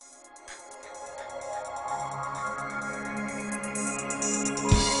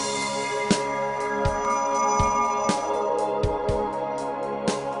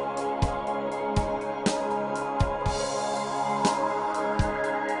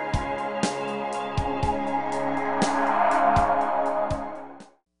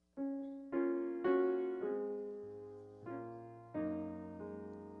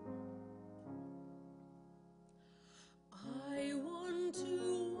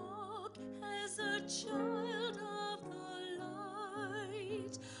child of the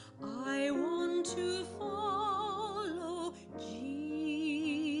light. I want to follow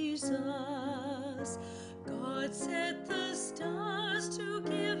Jesus. God set the stars to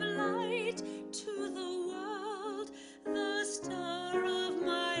give light to the world. The star of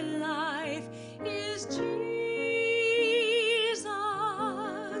my life is Jesus.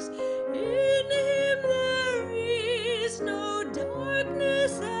 In him there is no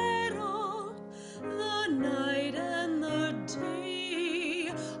darkness at all. The night and the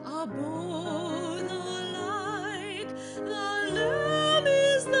day are both alike. The Lamb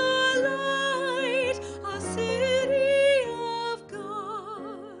is the light, a city of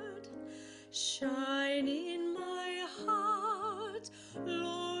God. Shine in my heart,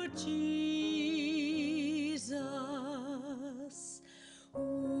 Lord Jesus.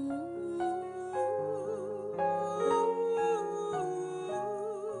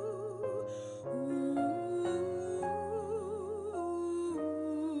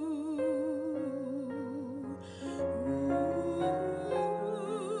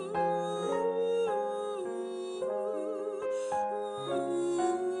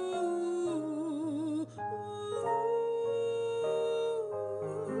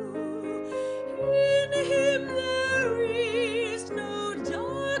 In him there is no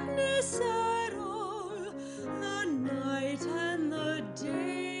darkness at all. The night and the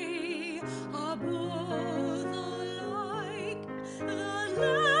day are both alike. The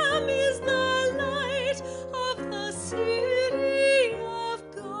Lamb is the light of the city of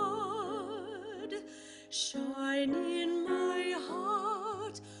God. Shine in my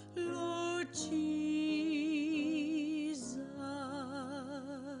heart, Lord Jesus.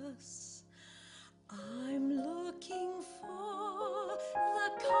 I'm looking for the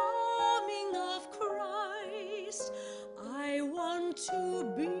coming of Christ. I want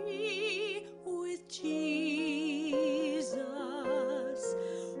to be with Jesus.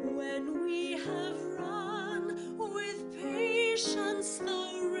 When we have run with patience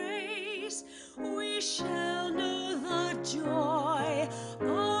the race, we shall know the joy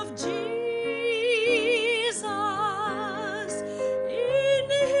of Jesus. In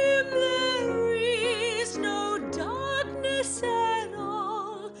him there is no darkness at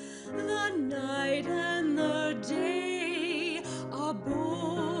all. The night and the day are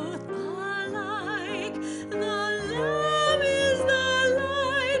both alike. The Lamb is the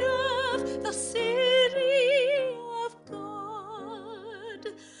light of the city of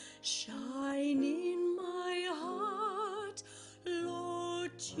God. Shine in my heart,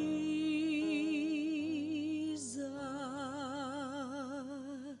 Lord Jesus.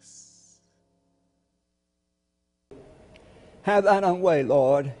 Have thine own way,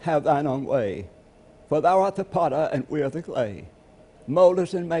 Lord, have thine own way. For thou art the potter, and we are the clay. Mold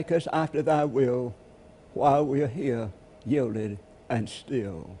us and make us after thy will, while we are here, yielded and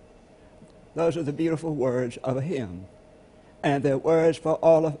still. Those are the beautiful words of a hymn, and they're words for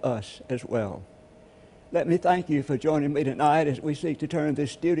all of us as well. Let me thank you for joining me tonight as we seek to turn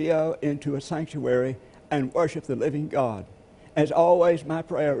this studio into a sanctuary and worship the living God. As always, my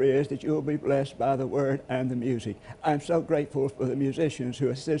prayer is that you will be blessed by the word and the music. I'm so grateful for the musicians who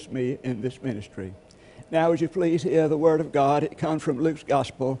assist me in this ministry. Now, would you please hear the word of God? It comes from Luke's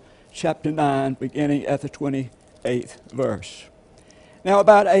Gospel, chapter 9, beginning at the 28th verse. Now,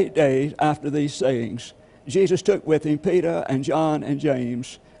 about 8 days after these sayings, Jesus took with him Peter and John and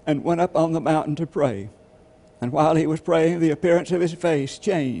James and went up on the mountain to pray. And while he was praying, the appearance of his face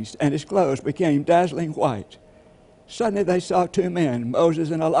changed, and his clothes became dazzling white. Suddenly they saw two men, Moses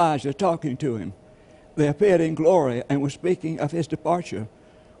and Elijah, talking to him. They appeared in glory and were speaking of his departure,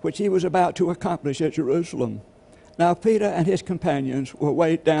 which he was about to accomplish at Jerusalem. Now Peter and his companions were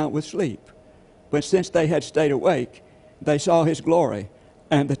weighed down with sleep. But since they had stayed awake, they saw his glory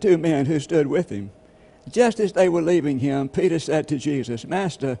and the two men who stood with him. Just as they were leaving him, Peter said to Jesus,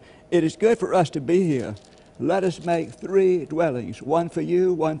 Master, it is good for us to be here. Let us make 3 dwellings, one for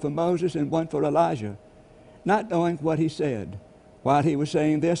you, one for Moses, and one for Elijah. Not knowing what he said. While he was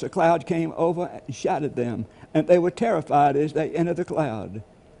saying this, a cloud came over and shadowed them, and they were terrified as they entered the cloud.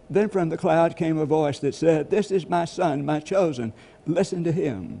 Then from the cloud came a voice that said, This is my son, my chosen. Listen to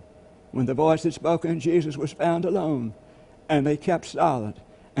him. When the voice had spoken, Jesus was found alone, and they kept silent,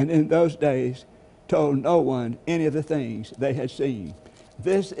 and in those days told no one any of the things they had seen.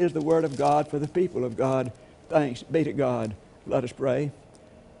 This is the word of God for the people of God. Thanks be to God. Let us pray.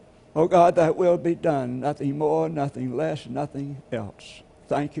 Oh God, thy will be done, nothing more, nothing less, nothing else.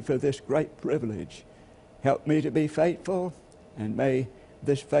 Thank you for this great privilege. Help me to be faithful, and may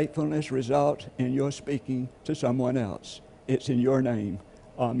this faithfulness result in your speaking to someone else. It's in your name.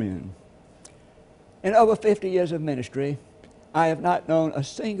 Amen. In over 50 years of ministry, I have not known a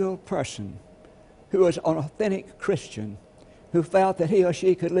single person who was an authentic Christian who felt that he or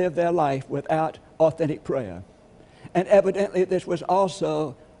she could live their life without authentic prayer. And evidently this was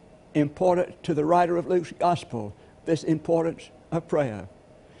also important to the writer of Luke's gospel, this importance of prayer.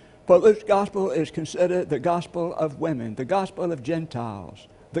 For Luke's gospel is considered the gospel of women, the gospel of Gentiles,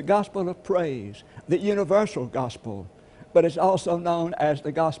 the gospel of praise, the universal gospel, but it's also known as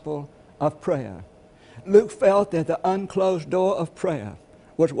the gospel of prayer. Luke felt that the unclosed door of prayer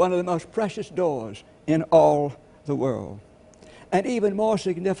was one of the most precious doors in all the world. And even more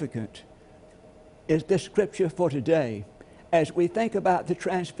significant is this scripture for today as we think about the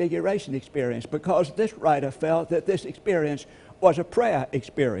transfiguration experience, because this writer felt that this experience was a prayer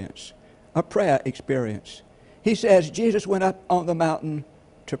experience, a prayer experience. He says Jesus went up on the mountain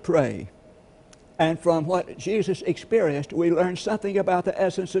to pray. And from what Jesus experienced, we learn something about the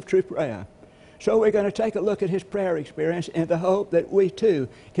essence of true prayer. So we're going to take a look at his prayer experience in the hope that we too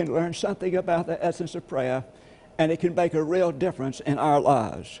can learn something about the essence of prayer, and it can make a real difference in our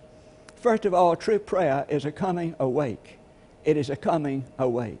lives. First of all, true prayer is a coming awake. It is a coming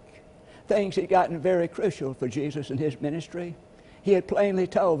awake. Things had gotten very crucial for Jesus in his ministry. He had plainly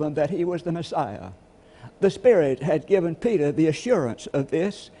told them that he was the Messiah. The Spirit had given Peter the assurance of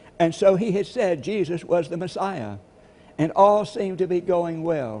this, and so he had said Jesus was the Messiah. And all seemed to be going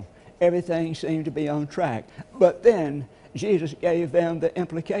well. Everything seemed to be on track. But then Jesus gave them the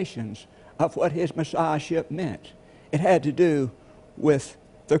implications of what his Messiahship meant. It had to do with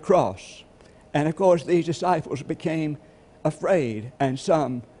the cross. And of course these disciples became afraid, and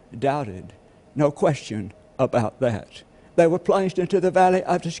some doubted. No question about that. They were plunged into the valley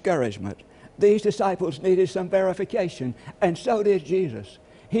of discouragement. These disciples needed some verification, and so did Jesus.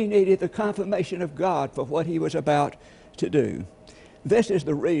 He needed the confirmation of God for what he was about to do. This is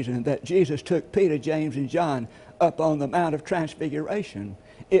the reason that Jesus took Peter, James, and John up on the Mount of Transfiguration.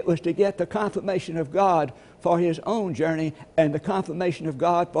 It was to get the confirmation of God for his own journey and the confirmation of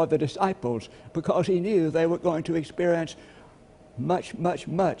God for the disciples, because he knew they were going to experience much, much,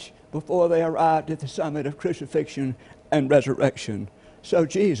 much before they arrived at the summit of crucifixion and resurrection. So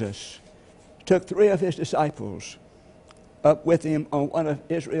Jesus took 3 of his disciples up with him on one of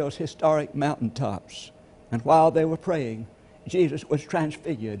Israel's historic mountaintops. And while they were praying, Jesus was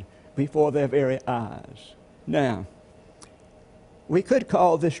transfigured before their very eyes. Now, we could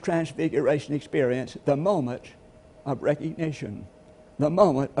call this transfiguration experience the moment of recognition. The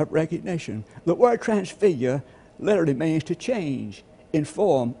moment of recognition. The word transfigure literally means to change in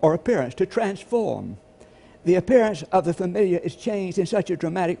form or appearance, to transform. The appearance of the familiar is changed in such a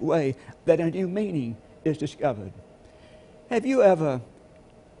dramatic way that a new meaning is discovered. Have you ever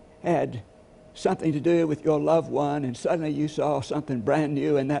had something to do with your loved one and suddenly you saw something brand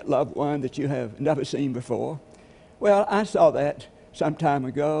new in that loved one that you have never seen before? Well, I saw that some time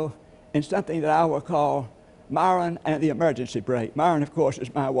ago in something that I will call Myron and the emergency brake. Myron, of course,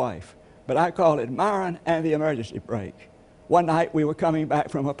 is my wife, but I call it Myron and the emergency brake. One night we were coming back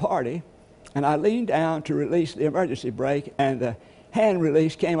from a party, and I leaned down to release the emergency brake, and the hand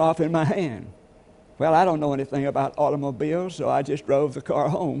release came off in my hand. Well, I don't know anything about automobiles, so I just drove the car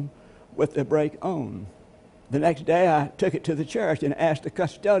home with the brake on. The next day I took it to the church and asked the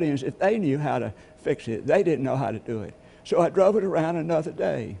custodians if they knew how to fix it. They didn't know how to do it. So I drove it around another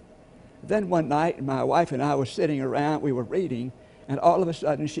day. Then one night my wife and I were sitting around, we were reading, and all of a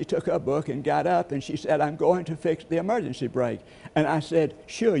sudden she took her book and got up and she said, "I'm going to fix the emergency brake." And I said,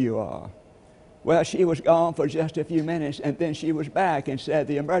 "Sure you are." Well, she was gone for just a few minutes, and then she was back and said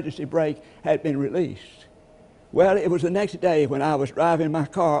the emergency brake had been released. Well, it was the next day when I was driving my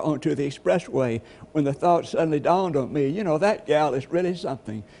car onto the expressway when the thought suddenly dawned on me, you know, that gal is really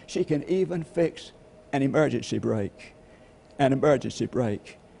something. She can even fix an emergency brake. An emergency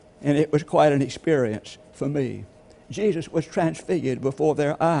brake. And it was quite an experience for me. Jesus was transfigured before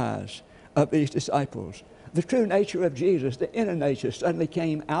their eyes of these disciples. The true nature of Jesus, the inner nature, suddenly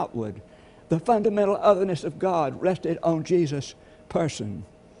came outward. The fundamental otherness of God rested on Jesus' person.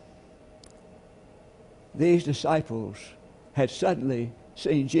 These disciples had suddenly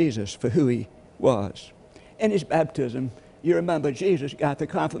seen Jesus for who he was. In his baptism, you remember Jesus got the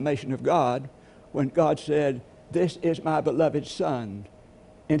confirmation of God when God said, "This is my beloved Son,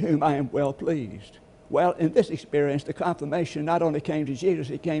 in whom I am well pleased." Well, in this experience, the confirmation not only came to Jesus,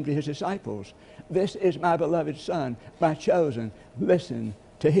 it came to his disciples. "This is my beloved Son, my chosen. Listen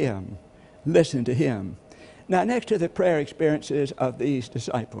to him." Listen to him. Now, next to the prayer experiences of these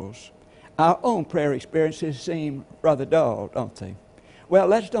disciples, our own prayer experiences seem rather dull, don't they? Well,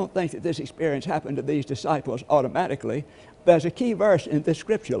 let's don't think that this experience happened to these disciples automatically. There's a key verse in this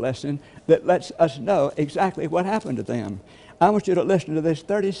scripture lesson that lets us know exactly what happened to them. I want you to listen to this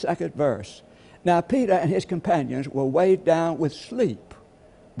 32nd verse. Now Peter and his companions were weighed down with sleep,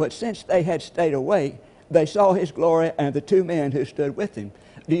 but since they had stayed awake, they saw his glory and the two men who stood with him.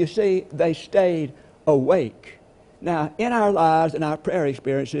 Do you see? They stayed awake. Now, in our lives and our prayer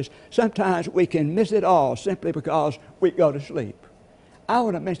experiences, sometimes we can miss it all simply because we go to sleep. I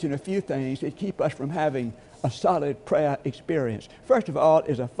want to mention a few things that keep us from having a solid prayer experience. First of all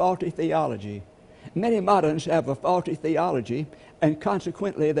is a faulty theology. Many moderns have a faulty theology, and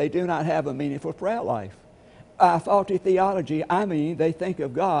consequently they do not have a meaningful prayer life. By faulty theology, I mean they think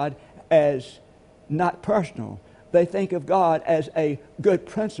of God as not personal. They think of God as a good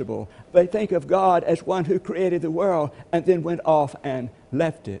principle. They think of God as one who created the world and then went off and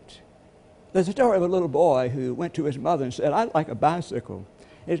left it. There's a story of a little boy who went to his mother and said, "I'd like a bicycle."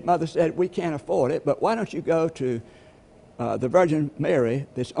 His mother said, "We can't afford it, but why don't you go to the Virgin Mary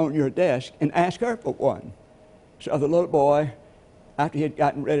that's on your desk and ask her for one?" So the little boy, after he had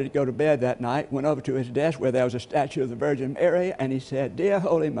gotten ready to go to bed that night, went over to his desk where there was a statue of the Virgin Mary, and he said, "Dear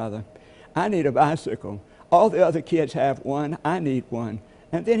Holy Mother, I need a bicycle. All the other kids have one. I need one."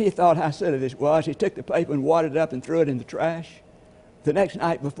 And then he thought how silly this was. He took the paper and wadded it up and threw it in the trash. The next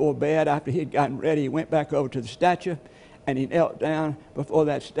night before bed, after he had gotten ready, he went back over to the statue, and he knelt down before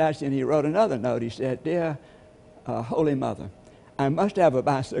that statue, and he wrote another note. He said, "Dear Holy Mother, I must have a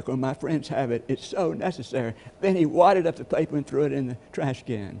bicycle. My friends have it. It's so necessary." Then he wadded up the paper and threw it in the trash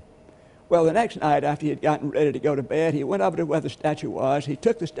can. Well, the next night, after he had gotten ready to go to bed, he went over to where the statue was. He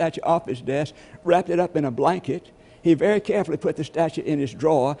took the statue off his desk, wrapped it up in a blanket. He very carefully put the statue in his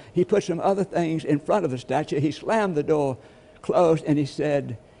drawer. He put some other things in front of the statue. He slammed the door closed, and he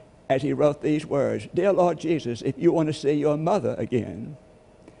said, as he wrote these words, "Dear Lord Jesus, if you want to see your mother again."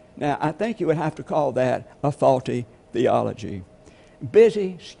 Now, I think you would have to call that a faulty theology.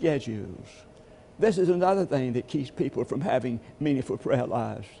 Busy schedules. This is another thing that keeps people from having meaningful prayer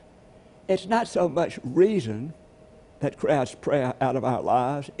lives. It's not so much reason that crowds prayer out of our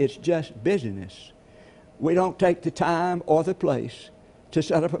lives, it's just busyness. We don't take the time or the place to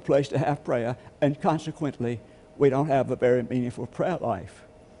set up a place to have prayer, and consequently, we don't have a very meaningful prayer life.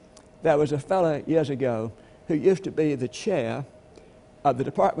 There was a fellow years ago who used to be the chair of the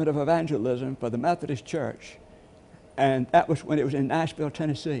Department of Evangelism for the Methodist Church, and that was when it was in Nashville,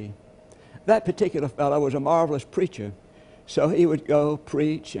 Tennessee. That particular fellow was a marvelous preacher, so he would go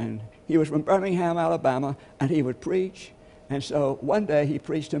preach, and he was from Birmingham, Alabama, and he would preach. And so one day he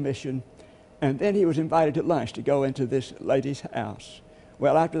preached a mission, and then he was invited to lunch to go into this lady's house.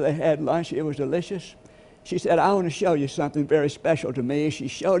 Well, after they had lunch, it was delicious. She said, "I want to show you something very special to me." She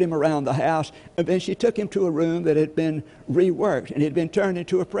showed him around the house, and then she took him to a room that had been reworked and had been turned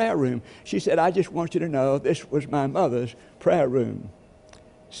into a prayer room. She said, "I just want you to know this was my mother's prayer room."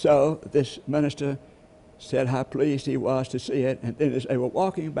 So this minister said how pleased he was to see it, and then as they were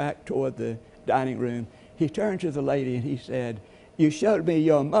walking back toward the dining room, he turned to the lady and he said, "You showed me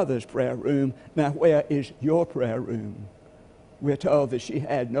your mother's prayer room. Now where is your prayer room?" We're told that she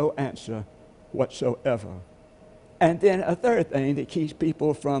had no answer whatsoever. And then a third thing that keeps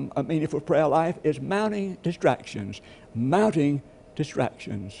people from a meaningful prayer life is mounting distractions. Mounting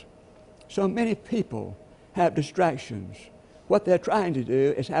distractions. So many people have distractions. What they're trying to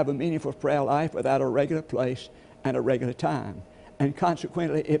do is have a meaningful prayer life without a regular place and a regular time. And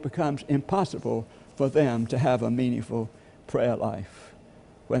consequently, it becomes impossible for them to have a meaningful prayer life.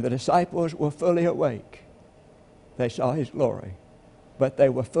 When the disciples were fully awake, they saw his glory, but they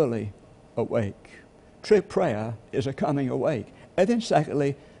were fully awake. True prayer is a coming awake. And then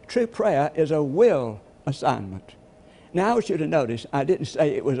secondly, true prayer is a will assignment. Now I want you to notice, I didn't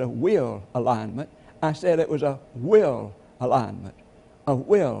say it was a will alignment. I said it was a will alignment. A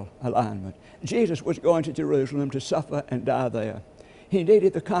will alignment. Jesus was going to Jerusalem to suffer and die there. He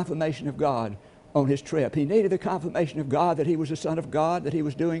needed the confirmation of God on his trip. He needed the confirmation of God that he was the Son of God, that he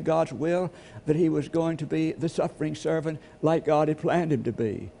was doing God's will, that he was going to be the suffering servant like God had planned him to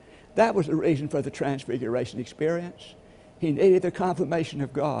be. That was the reason for the transfiguration experience. He needed the confirmation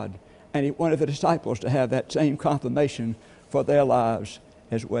of God, and he wanted the disciples to have that same confirmation for their lives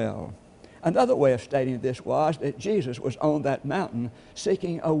as well. Another way of stating this was that Jesus was on that mountain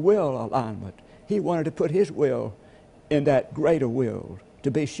seeking a will alignment. He wanted to put his will in that greater will to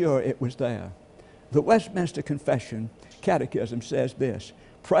be sure it was there. The Westminster Confession Catechism says this: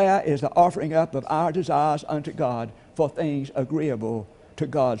 prayer is the offering up of our desires unto God for things agreeable to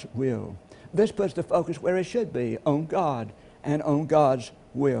God's will. This puts the focus where it should be, on God and on God's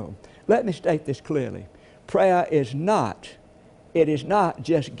will. Let me state this clearly. Prayer is not It is not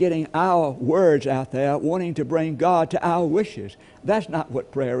just getting our words out there, wanting to bring God to our wishes. That's not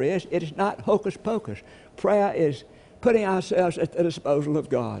what prayer is. It is not hocus pocus. Prayer is putting ourselves at the disposal of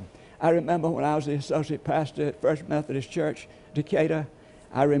God. I remember when I was the associate pastor at First Methodist Church, Decatur,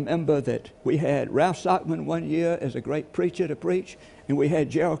 I remember that we had Ralph Sockman one year as a great preacher to preach, and we had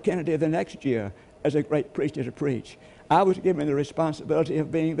Gerald Kennedy the next year as a great preacher to preach. I was given the responsibility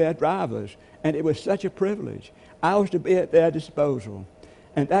of being their drivers, and it was such a privilege. I was to be at their disposal.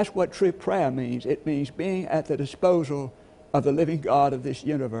 And that's what true prayer means. It means being at the disposal of the living God of this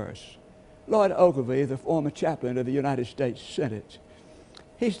universe. Lord Ogilvie, the former chaplain of the United States Senate,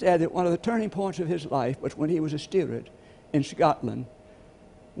 he said that one of the turning points of his life was when he was a student in Scotland,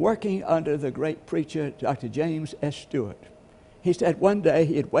 working under the great preacher, Dr. James S. Stewart. He said one day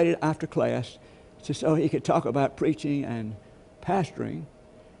he had waited after class so he could talk about preaching and pastoring.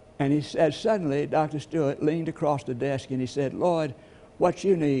 And he said suddenly Dr. Stewart leaned across the desk and he said, "Lord, what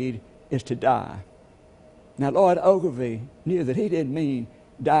you need is to die." Now, Lord Ogilvie knew that he didn't mean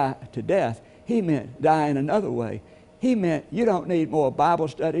die to death. He meant die in another way. He meant you don't need more Bible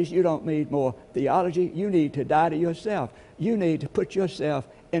studies. You don't need more theology. You need to die to yourself. You need to put yourself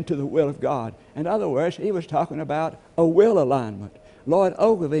into the will of God. In other words, he was talking about a will alignment. Lord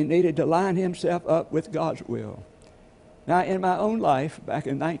Ogilvie needed to line himself up with God's will. Now, in my own life, back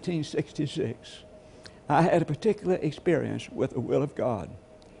in 1966, I had a particular experience with the will of God.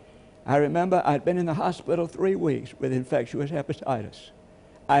 I remember I'd been in the hospital 3 weeks with infectious hepatitis.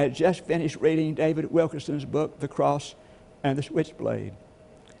 I had just finished reading David Wilkerson's book, The Cross and the Switchblade.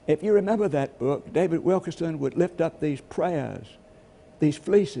 If you remember that book, David Wilkerson would lift up these prayers, these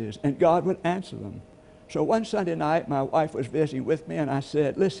fleeces, and God would answer them. So one Sunday night, my wife was visiting with me, and I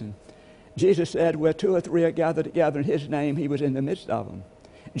said, "Listen, Jesus said, where 2 or 3 are gathered together in his name, he was in the midst of them."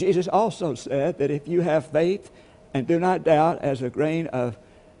 Jesus also said that if you have faith and do not doubt as a grain of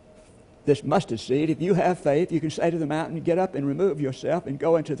this mustard seed, if you have faith, you can say to the mountain, "Get up and remove yourself and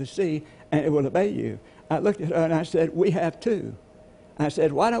go into the sea," and it will obey you. I looked at her and I said, "We have too." I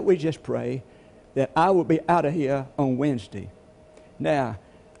said, "Why don't we just pray that I will be out of here on Wednesday?" Now,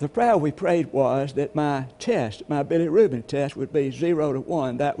 the prayer we prayed was that my test, my Billy Rubin test, would be 0 to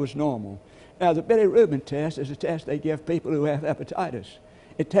 1. That was normal. Now, the Billy Rubin test is a test they give people who have hepatitis.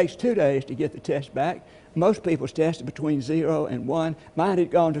 It takes 2 days to get the test back. Most people's test is between 0 and 1. Mine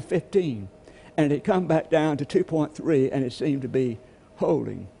had gone to 15, and it had come back down to 2.3, and it seemed to be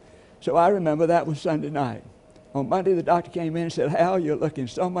holding. So I remember that was Sunday night. On Monday, the doctor came in and said, "Hal, you're looking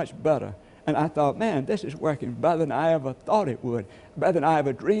so much better." And I thought, man, this is working better than I ever thought it would, better than I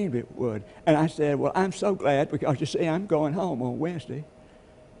ever dreamed it would. And I said, "Well, I'm so glad because, you see, I'm going home on Wednesday."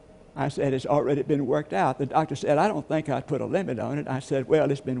 I said, "It's already been worked out." The doctor said, "I don't think I'd put a limit on it." I said,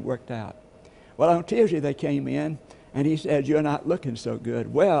 "Well, it's been worked out." Well, on Tuesday they came in, and he said, "You're not looking so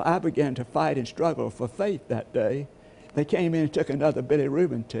good." Well, I began to fight and struggle for faith that day. They came in and took another Billy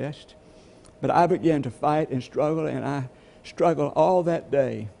Rubin test. But I began to fight and struggle, and I struggled all that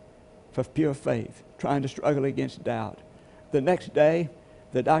day for pure faith, trying to struggle against doubt. The next day,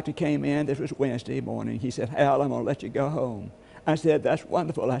 the doctor came in. This was Wednesday morning. He said, "Hal, I'm going to let you go home." I said, "That's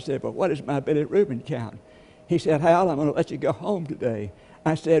wonderful." I said, "But what is my Billy Rubin count?" He said, "Hal, I'm going to let you go home today."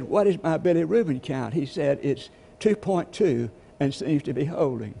 I said, "What is my Billy Rubin count?" He said, "It's 2.2 and seems to be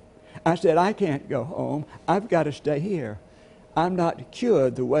holding." I said, "I can't go home. I've got to stay here. I'm not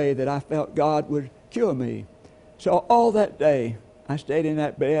cured the way that I felt God would cure me." So all that day, I stayed in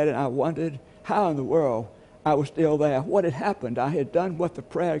that bed and I wondered how in the world I was still there. What had happened? I had done what the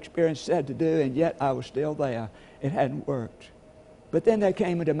prayer experience said to do, and yet I was still there. It hadn't worked. But then there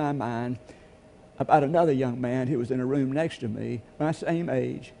came into my mind about another young man who was in a room next to me, my same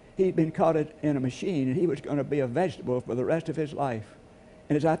age. He'd been caught in a machine, and he was going to be a vegetable for the rest of his life.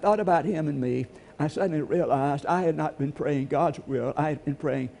 And as I thought about him and me, I suddenly realized I had not been praying God's will. I had been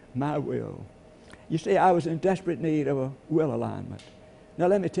praying my will. You see, I was in desperate need of a will alignment. Now,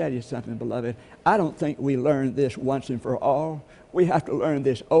 let me tell you something, beloved. I don't think we learn this once and for all. We have to learn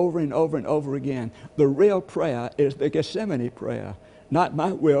this over and over and over again. The real prayer is the Gethsemane prayer. Not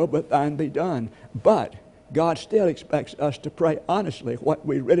my will, but thine be done. But God still expects us to pray honestly what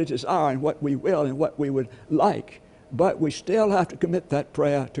we really desire and what we will and what we would like. But we still have to commit that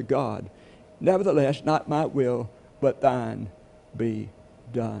prayer to God. Nevertheless, not my will, but thine be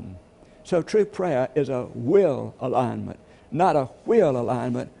done. So true prayer is a will alignment, not a will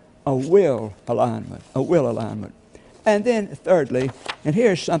alignment, a will alignment, a will alignment. And then thirdly, and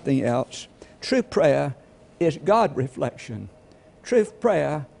here's something else, true prayer is God reflection. True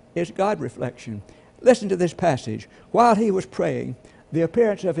prayer is God reflection. Listen to this passage. While he was praying, the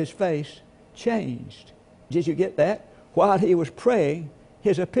appearance of his face changed. Did you get that? While he was praying,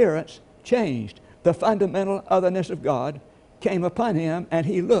 his appearance changed. The fundamental otherness of God came upon him, and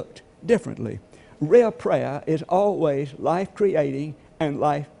he looked differently. Real prayer is always life-creating and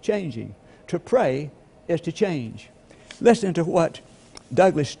life-changing. To pray is to change. Listen to what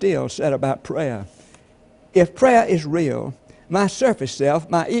Douglas Steele said about prayer. If prayer is real, my surface self,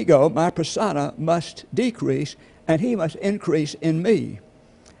 my ego, my persona must decrease, and he must increase in me.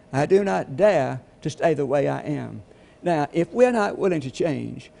 I do not dare to stay the way I am. Now, if we're not willing to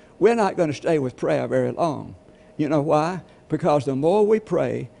change, we're not going to stay with prayer very long. You know why? Because the more we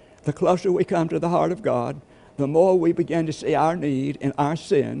pray, the closer we come to the heart of God, the more we begin to see our need and our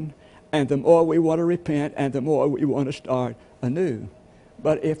sin, and the more we want to repent, and the more we want to start anew.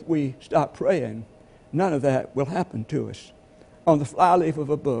 But if we stop praying, none of that will happen to us. On the flyleaf of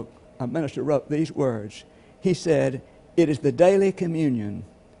a book, a minister wrote these words. He said, "It is the daily communion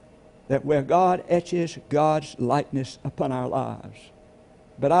that where God etches God's likeness upon our lives."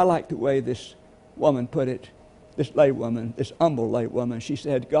 But I like the way this woman put it, this laywoman, this humble laywoman. She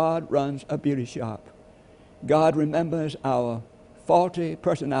said, God runs a beauty shop. God remembers our faulty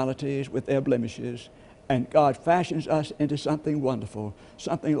personalities with their blemishes, and God fashions us into something wonderful,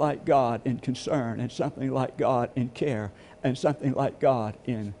 something like God in concern, and something like God in care, and something like God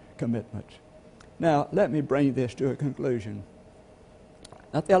in commitment. Now, let me bring this to a conclusion.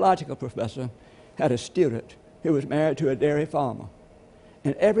 A theological professor had a student who was married to a dairy farmer.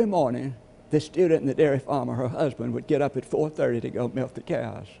 And every morning, the student and the dairy farmer, her husband, would get up at 4:30 to go milk the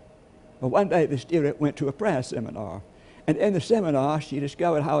cows. Well, one day, the student went to a prayer seminar. And in the seminar, she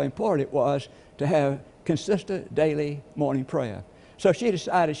discovered how important it was to have consistent daily morning prayer. So she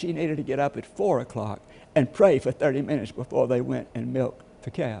decided she needed to get up at 4 o'clock and pray for 30 minutes before they went and milked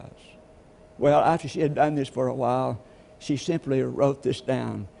the cows. Well, after she had done this for a while, she simply wrote this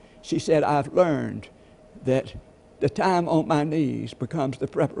down. She said, I've learned that the time on my knees becomes the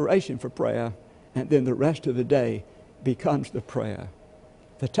preparation for prayer, and then the rest of the day becomes the prayer.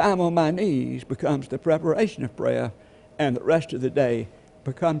 The time on my knees becomes the preparation of prayer, and the rest of the day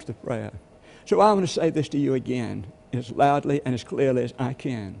becomes the prayer. So I want to say this to you again, as loudly and as clearly as I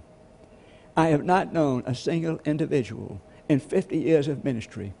can. I have not known a single individual in 50 years of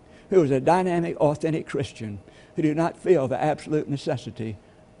ministry who is a dynamic, authentic Christian who do not feel the absolute necessity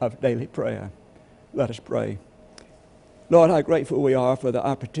of daily prayer. Let us pray. Lord, how grateful we are for the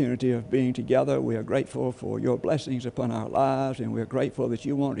opportunity of being together. We are grateful for your blessings upon our lives, and we are grateful that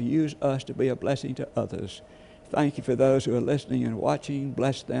you want to use us to be a blessing to others. Thank you for those who are listening and watching.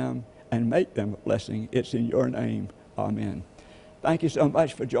 Bless them and make them a blessing. It's in your name. Amen. Thank you so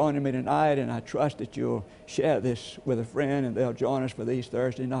much for joining me tonight, and I trust that you'll share this with a friend and they'll join us for these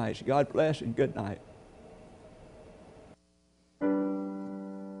Thursday nights. God bless and good night.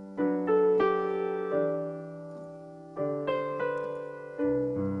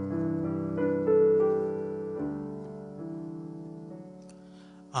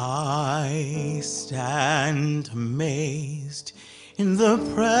 I stand amazed in the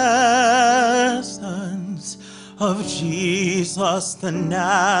presence of Jesus the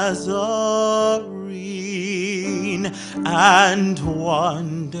Nazarene, and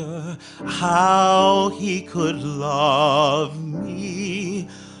wonder how he could love me,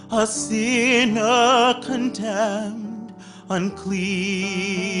 a sinner condemned, unclean.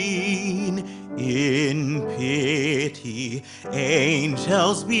 In pity,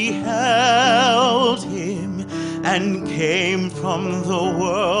 angels beheld him and came from the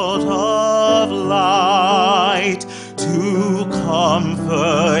world of light to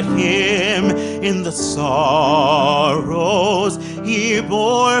comfort him in the sorrows he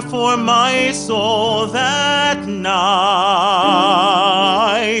bore for my soul that night.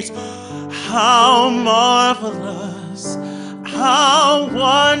 How marvelous, how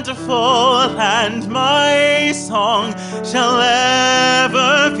wonderful, and my song shall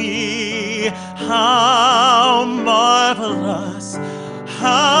ever be. How marvelous,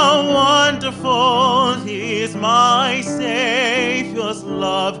 how wonderful is my Savior's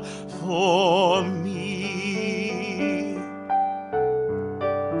love for me.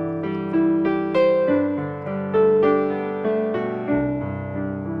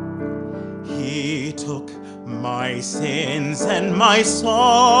 He took my sins and my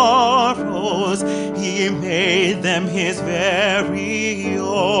sorrows, he made them his very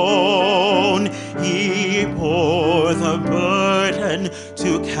own. He bore the burden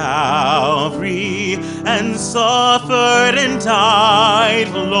to Calvary and suffered and died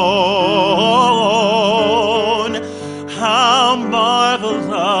alone. How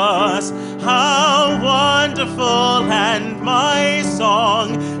marvelous, how wonderful, and my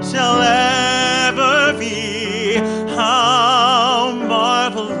song shall ever be.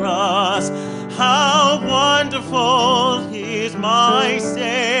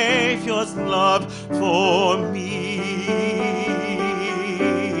 Savior's love for me.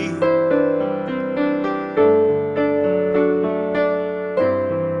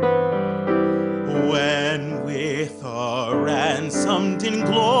 When with a ransomed in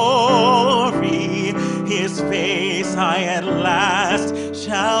glory his face I at last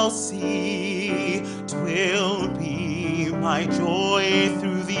shall see, 'twill be my joy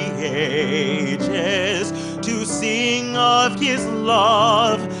through the ages to sing of his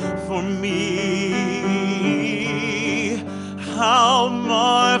love for me. How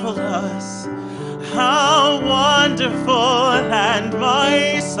marvelous, how wonderful, and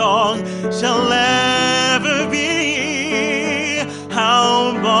my song shall ever be.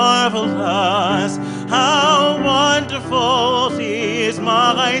 How marvelous, how wonderful is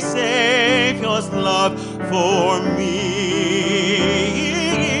my Savior's love for me.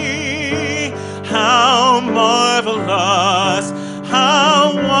 How marvelous,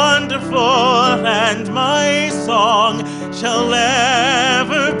 how wonderful, and my song shall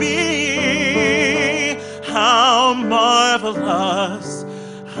ever be. How marvelous,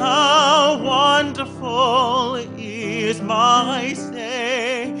 how wonderful is my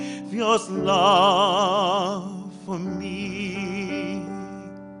Savior's love for me.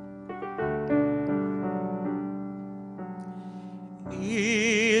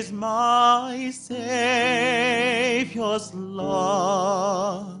 Is my Savior's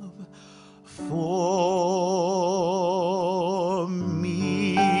love